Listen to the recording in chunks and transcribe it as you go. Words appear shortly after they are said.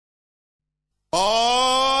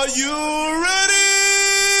Are you ready?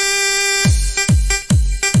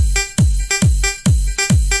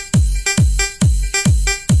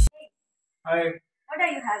 Hi, What are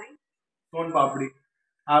you having? Son Papdi.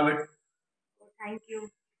 Have it. Oh, thank you.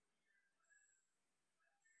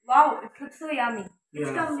 Wow, it looks so yummy. Which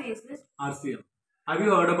Yeah. company is this? RCM. Have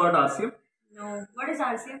you heard about RCM? No. What is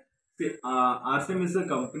RCM? See, RCM is a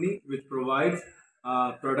company which provides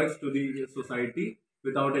products to the society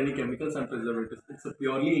without any chemicals and preservatives. It's a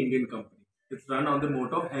purely Indian company. It's run on the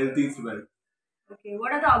motto of health is wealth. Okay,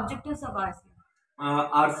 what are the objectives of RCM?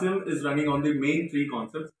 RCM is running on the main three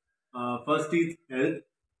concepts. First is health.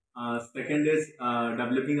 Second is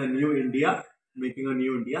developing a new India, making a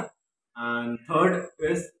new India. And third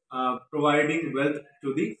is providing wealth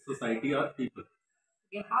to the society or people.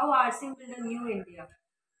 Okay, how RCM build a new India?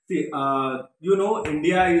 See,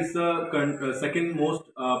 India is the second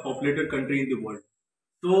most populated country in the world.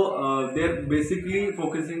 So they're basically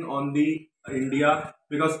focusing on the India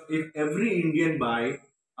because if every Indian buy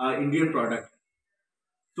Indian product,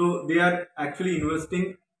 so they are actually investing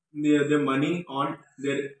their money on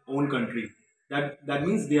their own country. That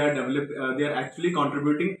means they are they are actually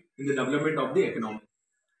contributing in the development of the economy.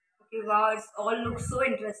 Okay, wow, it's all looks so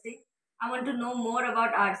interesting. I want to know more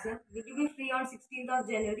about RCM. Will you be free on 16th of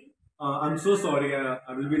January? I'm so sorry,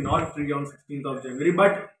 I will be not free on 16th of January,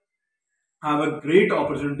 but I have a great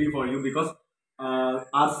opportunity for you because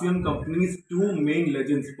RCM company's two main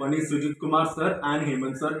legends, one is Sujit Kumar sir and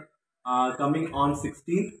Hemant sir, coming on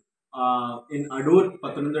 16th in Adoor,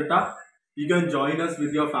 Patanadatta. You can join us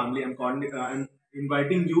with your family. I'm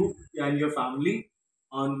inviting you and your family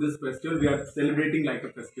on this festival. We are celebrating like a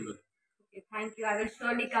festival. Okay, thank you. I will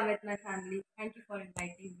surely come with my family. Thank you for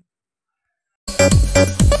inviting me.